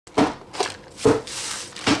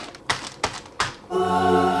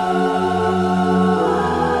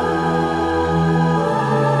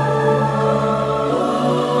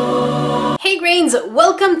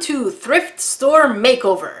to Thrift Store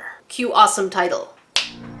Makeover. Cue awesome title.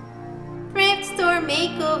 Thrift Store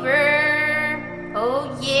Makeover.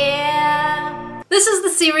 Oh yeah. This is the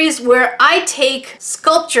series where I take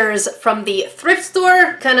sculptures from the thrift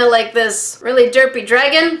store, kind of like this really derpy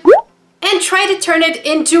dragon, and try to turn it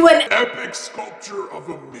into an epic sculpture of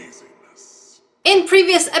amazingness. In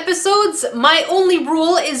previous episodes, my only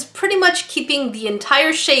rule is pretty much keeping the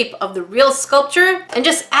entire shape of the real sculpture and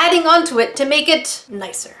just adding onto it to make it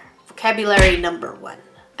nicer. Vocabulary number 1.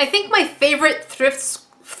 I think my favorite thrift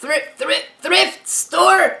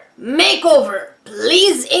store makeover.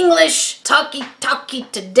 Please English, talkie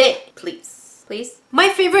today, please. Please. My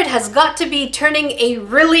favorite has got to be turning a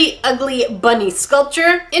really ugly bunny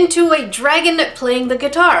sculpture into a dragon playing the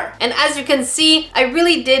guitar. And as you can see, I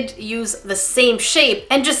really did use the same shape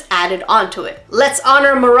and just added onto it. Let's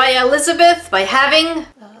honor Moriah Elizabeth by having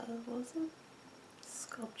what was it?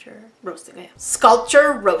 Sculpture roasting.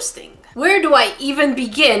 Sculpture roasting. Where do I even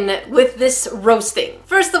begin with this roasting?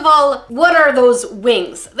 First of all, what are those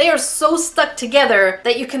wings? They are so stuck together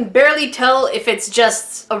that you can barely tell if it's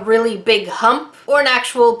just a really big hump or an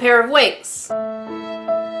actual pair of wings.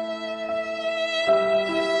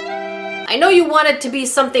 I know you want it to be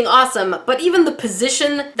something awesome, but even the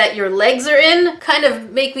position that your legs are in kind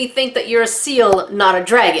of make me think that you're a seal, not a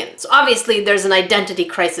dragon. So obviously there's an identity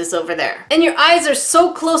crisis over there. And your eyes are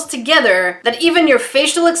so close together that even your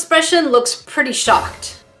facial expression looks pretty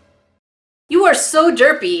shocked. You are so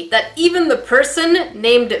derpy that even the person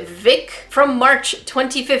named Vic from March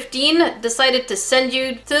 2015 decided to send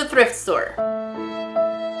you to the thrift store.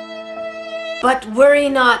 But worry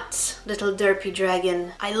not, little derpy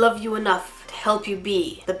dragon. I love you enough to help you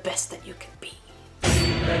be the best that you can be.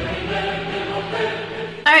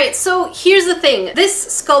 Alright, so here's the thing. This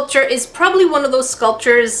sculpture is probably one of those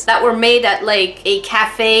sculptures that were made at like a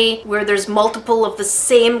cafe where there's multiple of the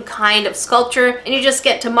same kind of sculpture and you just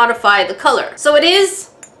get to modify the color. So it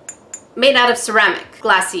is made out of ceramic,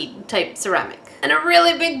 glassy type ceramic. And a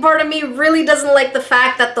really big part of me really doesn't like the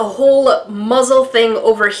fact that the whole muzzle thing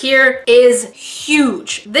over here is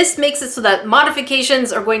huge. This makes it so that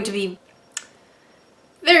modifications are going to be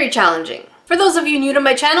very challenging. For those of you new to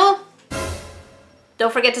my channel,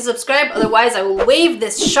 don't forget to subscribe, otherwise I will wave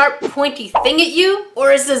this sharp pointy thing at you,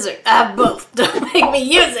 or a scissor. Both. Don't make me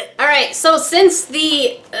use it. Alright, so since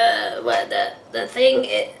the thing,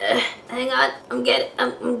 hang on, I'm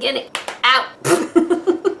getting, ow.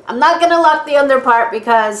 I'm not gonna lock the under part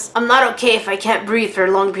because I'm not okay if I can't breathe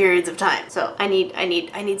for long periods of time. So I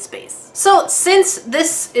need space. So since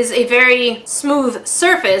this is a very smooth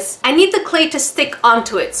surface, I need the clay to stick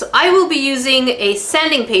onto it. So I will be using a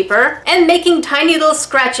sanding paper and making tiny little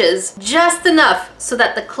scratches, just enough so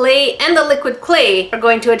that the clay and the liquid clay are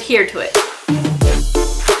going to adhere to it.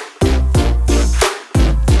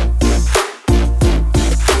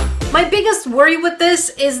 My biggest worry with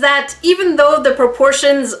this is that even though the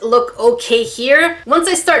proportions look okay here, once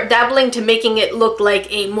I start dabbling to making it look like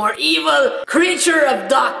a more evil creature of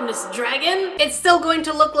darkness dragon, it's still going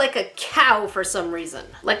to look like a cow for some reason.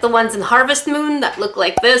 Like the ones in Harvest Moon that look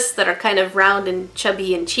like this, that are kind of round and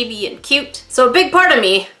chubby and chibi and cute. So a big part of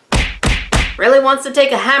me really wants to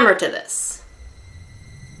take a hammer to this.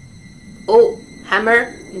 Oh,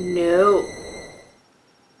 hammer? No.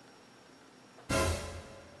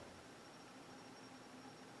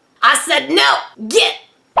 I said no! Get!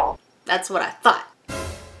 That's what I thought.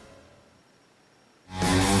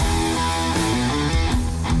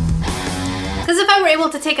 Because if I were able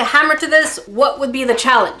to take a hammer to this, what would be the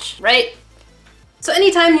challenge, right? So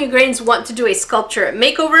anytime you grains want to do a sculpture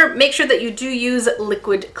makeover, make sure that you do use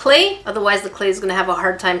liquid clay, otherwise the clay is going to have a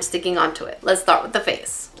hard time sticking onto it. Let's start with the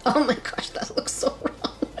face. Oh my gosh, that looks so wrong.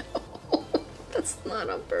 That's not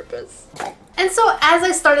on purpose. And so as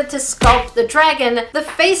I started to sculpt the dragon, the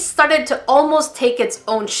face started to almost take its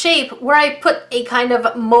own shape, where I put a kind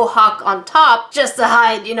of mohawk on top just to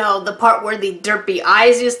hide, you know, the part where the derpy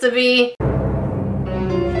eyes used to be.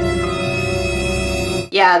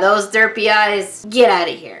 Yeah, those derpy eyes, get out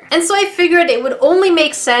of here. And so I figured it would only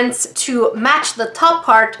make sense to match the top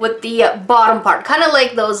part with the bottom part. Kind of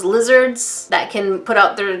like those lizards that can put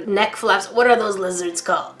out their neck flaps. What are those lizards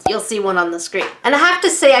called? You'll see one on the screen. And I have to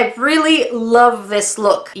say, I really love this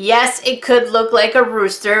look. Yes, it could look like a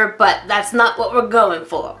rooster, but that's not what we're going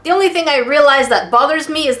for. The only thing I realize that bothers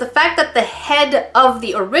me is the fact that the head of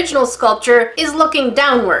the original sculpture is looking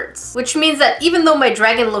downwards. Which means that even though my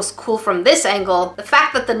dragon looks cool from this angle, the fact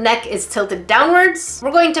fact that the neck is tilted downwards, we're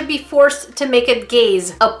going to be forced to make it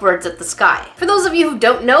gaze upwards at the sky. For those of you who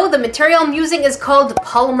don't know, the material I'm using is called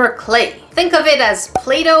polymer clay. Think of it as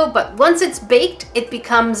Play-Doh, but once it's baked, it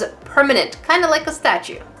becomes permanent, kind of like a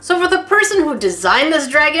statue. So for the person who designed this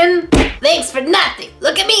dragon, thanks for nothing.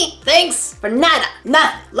 Look at me. Thanks for nada.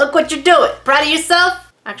 Nothing. Look what you're doing. Proud of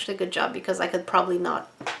yourself? Actually, good job, because I could probably not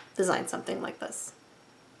design something like this.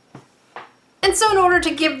 And so in order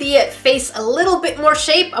to give the face a little bit more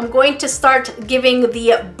shape, I'm going to start giving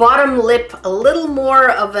the bottom lip a little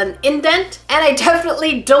more of an indent. And I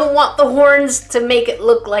definitely don't want the horns to make it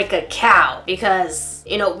look like a cow, because,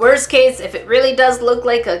 you know, worst case, if it really does look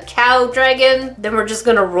like a cow dragon, then we're just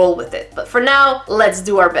gonna roll with it. But for now, let's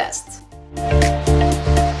do our best.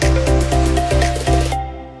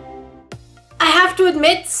 To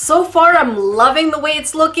admit, so far I'm loving the way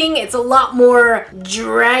it's looking. It's a lot more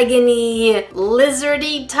dragony,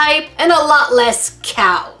 lizardy type, and a lot less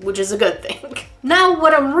cow, which is a good thing. Now,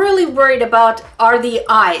 what I'm really worried about are the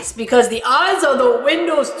eyes, because the eyes are the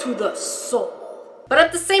windows to the soul. But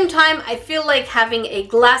at the same time, I feel like having a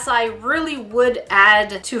glass eye really would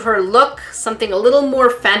add to her look, something a little more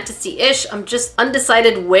fantasy-ish. I'm just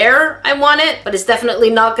undecided where I want it, but it's definitely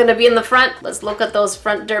not gonna be in the front. Let's look at those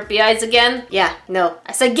front derpy eyes again. Yeah, no.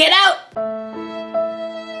 I said get out!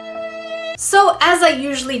 So as I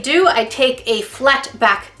usually do, I take a flat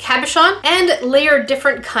back cabochon and layer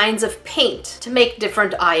different kinds of paint to make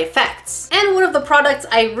different eye effects. And one of the products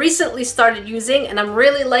I recently started using and I'm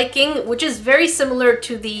really liking, which is very similar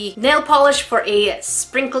to the nail polish for a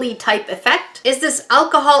sprinkly type effect, is this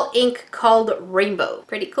alcohol ink called Rainbow.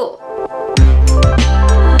 Pretty cool.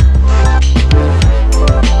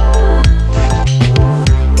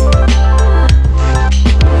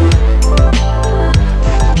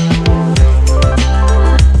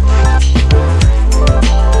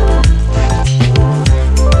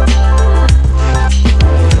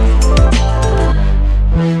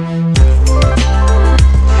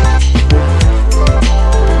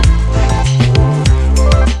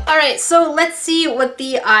 So let's see what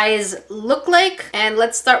the eyes look like, and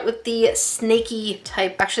let's start with the snaky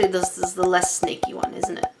type. Actually, this is the less snaky one,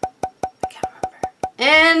 isn't it? I can't remember.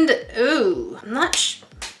 And, ooh, I'm not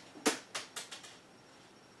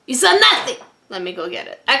You saw nothing! Let me go get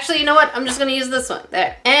it. Actually, you know what? I'm just gonna use this one.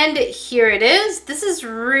 There. And here it is. This is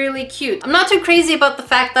really cute. I'm not too crazy about the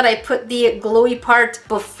fact that I put the glowy part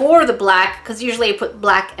before the black, because usually I put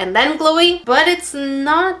black and then glowy, but it's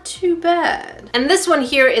not too bad. And this one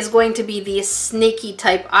here is going to be the snaky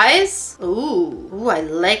type eyes. Ooh, I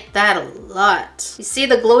like that a lot. You see,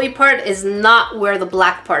 the glowy part is not where the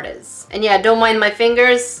black part is. And yeah, don't mind my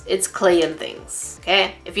fingers. It's clay and things,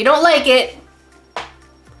 okay? If you don't like it,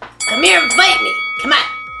 come here and fight me. Come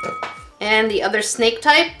on. And the other snake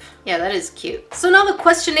type. Yeah, that is cute. So now the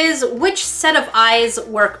question is, which set of eyes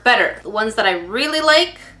work better? The ones that I really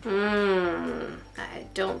like? I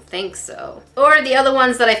don't think so. Or the other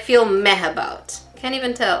ones that I feel meh about? Can't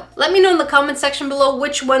even tell. Let me know in the comment section below,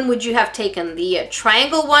 which one would you have taken? The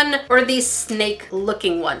triangle one or the snake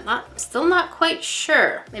looking one? Still not quite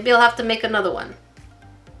sure. Maybe I'll have to make another one.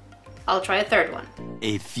 I'll try a third one.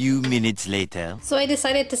 A few minutes later. So I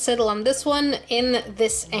decided to settle on this one in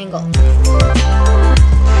this angle.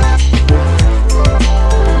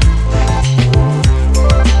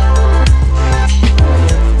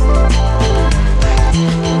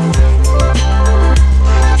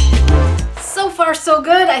 So far so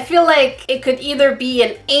good. I feel like it could either be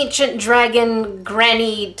an ancient dragon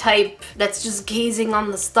granny type that's just gazing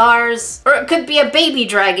on the stars, or it could be a baby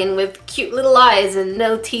dragon with cute little eyes and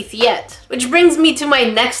no teeth yet. Which brings me to my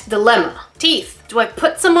next dilemma. Teeth. Do I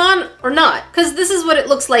put some on or not? Because this is what it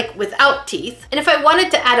looks like without teeth. And if I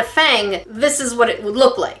wanted to add a fang, this is what it would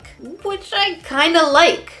look like. Which I kind of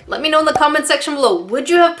like. Let me know in the comment section below. Would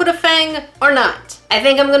you have put a fang or not? I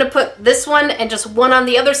think I'm going to put this one and just one on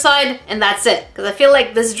the other side, and that's it. Because I feel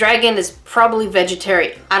like this dragon is probably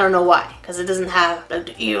vegetarian. I don't know why. Because it doesn't have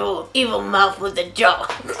the evil mouth with the jaw.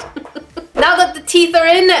 Now that the teeth are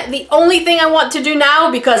in, the only thing I want to do now,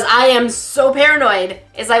 because I am so paranoid,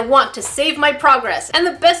 is I want to save my progress. And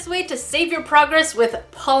the best way to save your progress with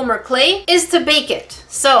polymer clay is to bake it.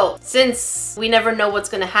 So, since we never know what's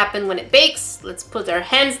gonna happen when it bakes, let's put our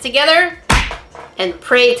hands together and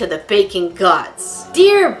pray to the baking gods.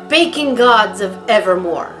 Dear baking gods of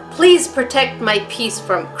Evermore, please protect my piece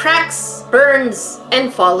from cracks, burns,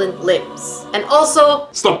 and fallen limbs. And also,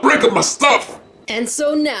 stop breaking my stuff! And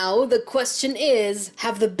so now the question is,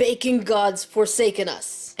 have the baking gods forsaken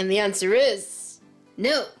us? And the answer is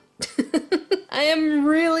no. I am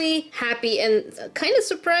really happy and kind of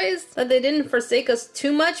surprised that they didn't forsake us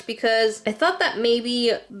too much, because I thought that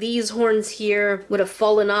maybe these horns here would have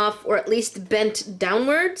fallen off or at least bent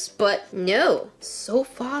downwards, but no. So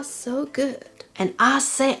far, so good. And I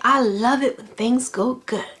say I love it when things go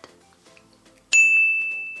good.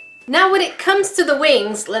 Now when it comes to the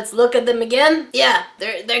wings, let's look at them again. Yeah,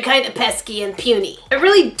 they're kind of pesky and puny. I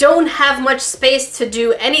really don't have much space to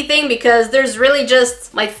do anything because there's really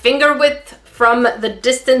just my finger width from the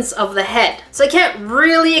distance of the head. So I can't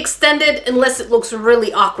really extend it unless it looks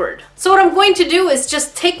really awkward. So what I'm going to do is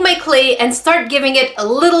just take my clay and start giving it a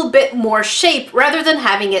little bit more shape rather than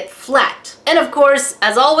having it flat. And of course,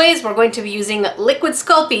 as always, we're going to be using liquid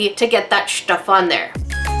Sculpey to get that stuff on there.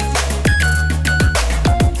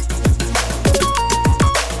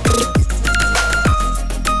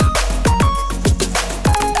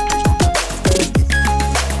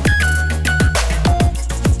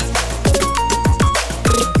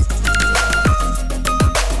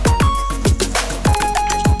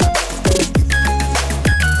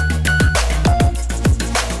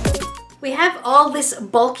 All this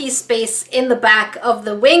bulky space in the back of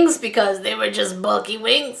the wings because they were just bulky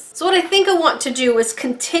wings. So what I think I want to do is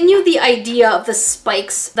continue the idea of the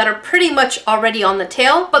spikes that are pretty much already on the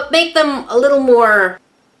tail, but make them a little more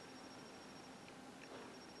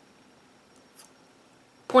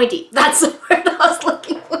pointy. That's the word I was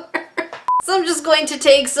looking for. So I'm just going to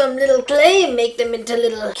take some little clay and make them into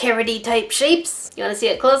little carroty type shapes. You want to see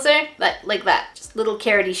it closer? Like that. Just little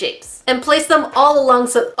carroty shapes. And place them all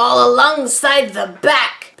alongside the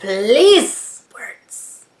back. Please!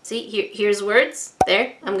 Words. See, here's words.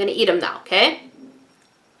 There. I'm going to eat them now, okay?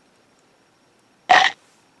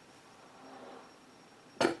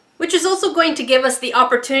 Which is also going to give us the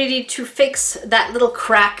opportunity to fix that little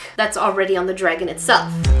crack that's already on the dragon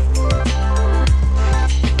itself.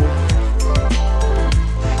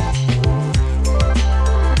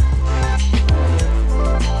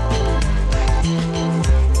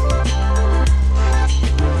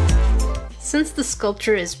 Since the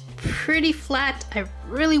sculpture is pretty flat, I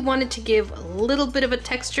really wanted to give a little bit of a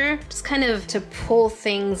texture, just kind of to pull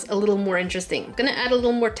things a little more interesting. I'm gonna add a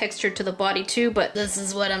little more texture to the body too, but this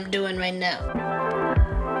is what I'm doing right now.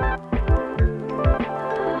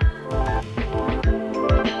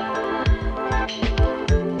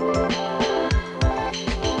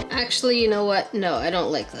 Actually, you know what? No, I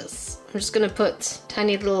don't like this. I'm just gonna put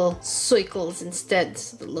tiny little circles instead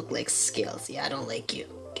that look like scales. Yeah, I don't like you.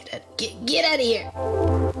 Get out of here!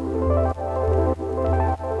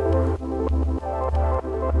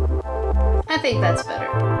 I think that's better.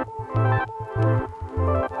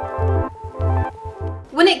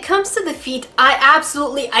 When it comes to the feet,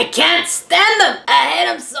 I can't stand them! I hate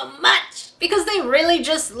them so much! Because they really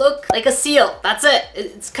just look like a seal. That's it.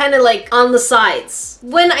 It's kind of like on the sides.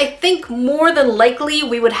 When I think more than likely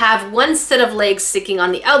we would have one set of legs sticking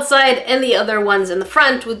on the outside and the other ones in the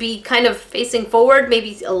front would be kind of facing forward,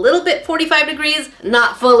 maybe a little bit 45 degrees,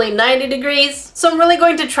 not fully 90 degrees. So I'm really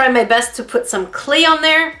going to try my best to put some clay on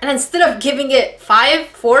there. And instead of giving it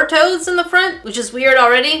 4 toes in the front, which is weird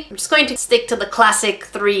already, I'm just going to stick to the classic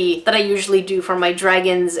 3 that I usually do for my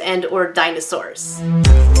dragons and or dinosaurs.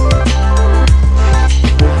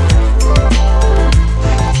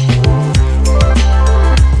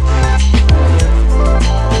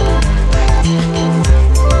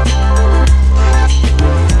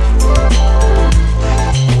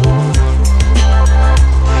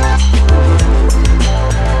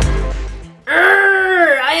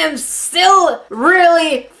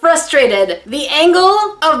 Really frustrated. The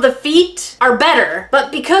angle of the feet are better,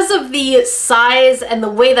 but because of the size and the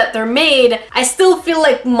way that they're made, I still feel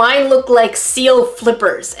like mine look like seal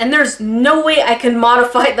flippers, and there's no way I can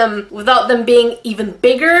modify them without them being even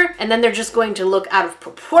bigger, and then they're just going to look out of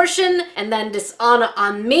proportion, and then dishonor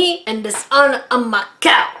on me and dishonor on my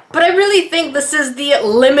cow. But I really think this is the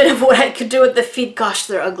limit of what I could do with the feet. Gosh,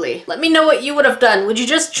 they're ugly. Let me know what you would have done. Would you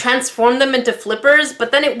just transform them into flippers,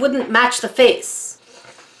 but then it wouldn't match the face?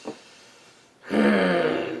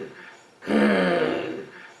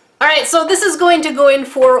 Alright, so this is going to go in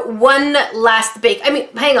for one last bake. I mean,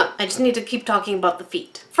 hang on. I just need to keep talking about the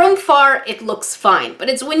feet. From far, it looks fine, but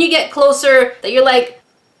it's when you get closer that you're like,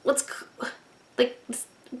 what's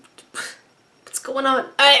going on?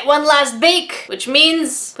 Alright, one last bake, which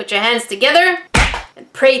means put your hands together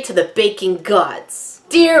and pray to the baking gods.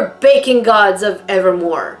 Dear baking gods of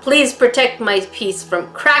Evermore, please protect my piece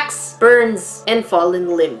from cracks, burns, and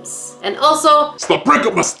fallen limbs. And also, stop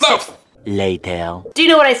breaking my stuff! later. Do you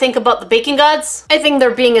know what I think about the baking gods? I think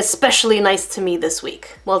they're being especially nice to me this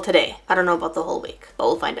week. Well, today. I don't know about the whole week, but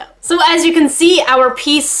we'll find out. So as you can see, our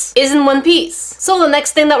piece is in one piece. So the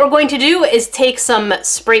next thing that we're going to do is take some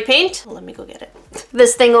spray paint. Let me go get it.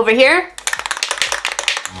 This thing over here.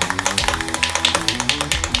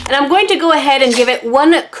 And I'm going to go ahead and give it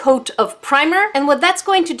one coat of primer. And what that's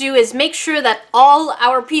going to do is make sure that all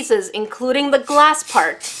our pieces, including the glass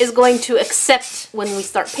part, is going to accept when we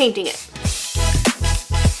start painting it.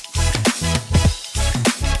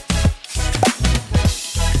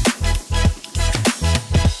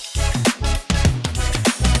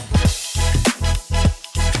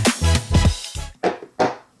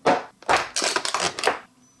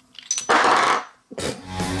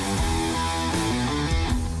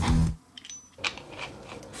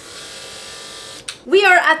 We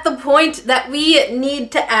are at the point that we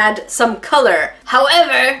need to add some color.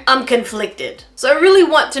 However, I'm conflicted. So I really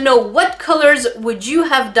want to know, what colors would you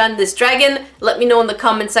have done this dragon? Let me know in the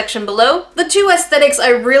comment section below. The two aesthetics I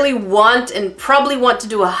really want and probably want to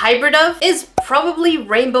do a hybrid of is probably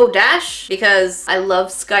Rainbow Dash, because I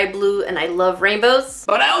love sky blue and I love rainbows.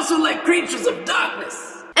 But I also like creatures of darkness.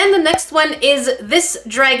 And the next one is this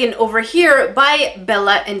dragon over here by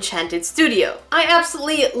Bella Enchanted Studio. I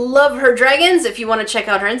absolutely love her dragons. If you want to check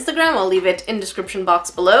out her Instagram, I'll leave it in description box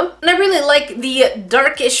below. And I really like the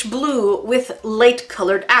darkish blue with light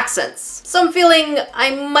colored accents. So I'm feeling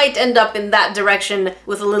I might end up in that direction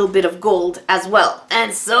with a little bit of gold as well.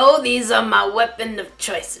 And so these are my weapon of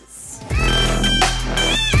choices.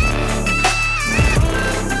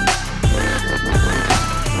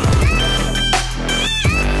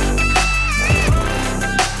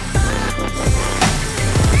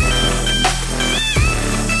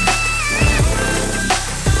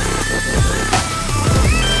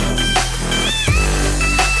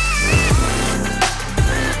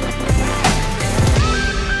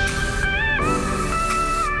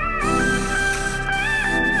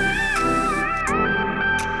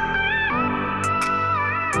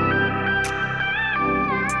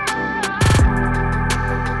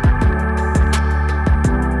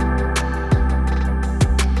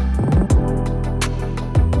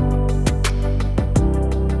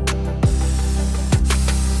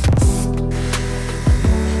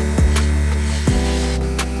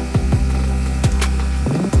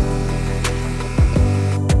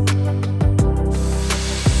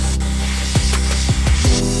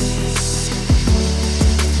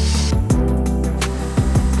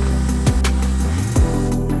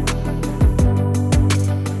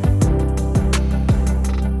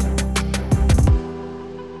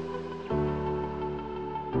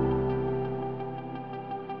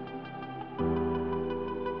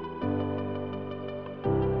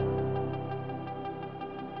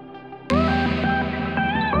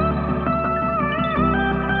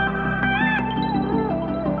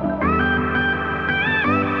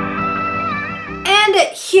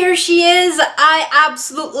 Here she is. I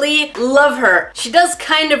absolutely love her. She does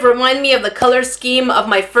kind of remind me of the color scheme of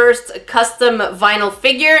my first custom vinyl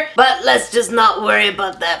figure, but let's just not worry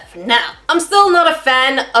about that for now. I'm still not a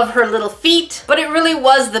fan of her little feet, but it really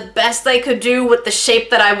was the best I could do with the shape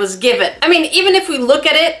that I was given. I mean, even if we look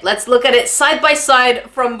at it, let's look at it side by side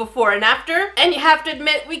from before and after. And you have to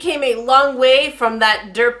admit, we came a long way from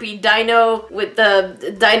that derpy dino with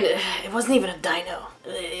the dino. It wasn't even a dino.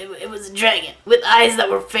 It was a dragon with eyes that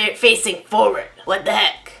were facing forward. What the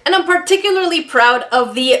heck? And I'm particularly proud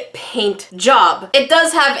of the paint job. It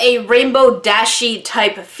does have a rainbow dashy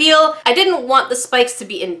type feel. I didn't want the spikes to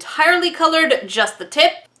be entirely colored, just the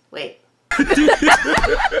tip. Wait.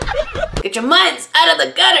 Get your minds out of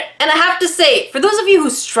the gutter. And I have to say, for those of you who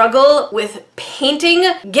struggle with painting,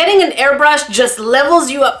 getting an airbrush just levels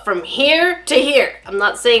you up from here to here. I'm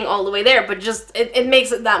not saying all the way there, but just it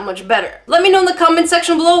makes it that much better. Let me know in the comment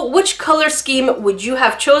section below, which color scheme would you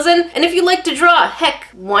have chosen? And if you like to draw, heck,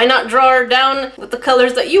 why not draw her down with the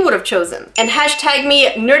colors that you would have chosen? And hashtag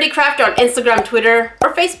me nerdycraft on Instagram, Twitter,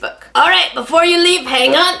 or Facebook. Alright, before you leave,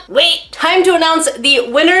 hang on, wait. Time to announce the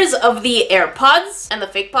winners of the AirPods and the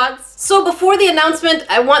fake pods. So before the announcement,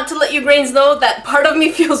 I want to let you grains know that part of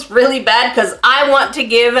me feels really bad because I want to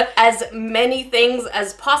give as many things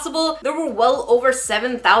as possible. There were well over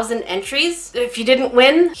 7,000 entries. If you didn't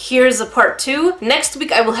win, here's a part 2. Next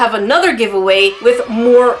week I will have another giveaway with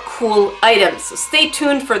more cool items. So stay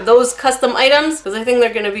tuned for those custom items because I think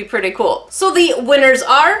they're going to be pretty cool. So the winners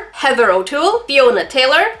are Heather O'Toole, Fiona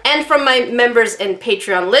Taylor, and from my members and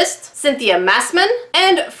Patreon list, Cynthia Massman.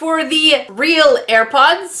 And for the real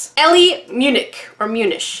AirPods, Kelly Munich or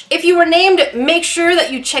Munish. If you were named, make sure that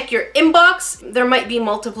you check your inbox. There might be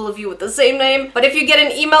multiple of you with the same name, but if you get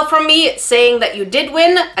an email from me saying that you did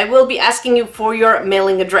win, I will be asking you for your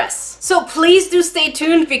mailing address. So please do stay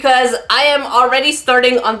tuned because I am already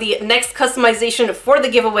starting on the next customization for the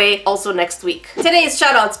giveaway also next week. Today's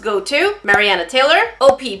shoutouts go to Mariana Taylor,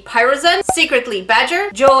 OP Pyrozen, Secretly Badger,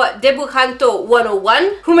 Joe Debujanto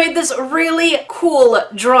 101, who made this really cool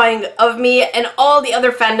drawing of me and all the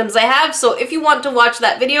other fandoms I have. So if you want to watch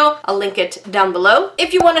that video, I'll link it down below.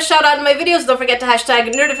 If you want to shout out in my videos, don't forget to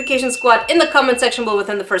hashtag Nerdification Squad in the comment section below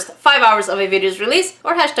within the first 5 hours of a video's release,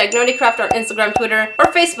 or hashtag NerdyCraft on Instagram, Twitter, or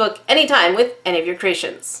Facebook anytime with any of your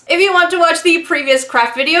creations. If you want to watch the previous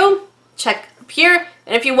craft video, check up here.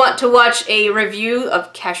 And if you want to watch a review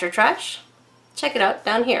of Cash or Trash, check it out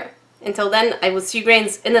down here. Until then, I will see you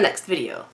grains in the next video.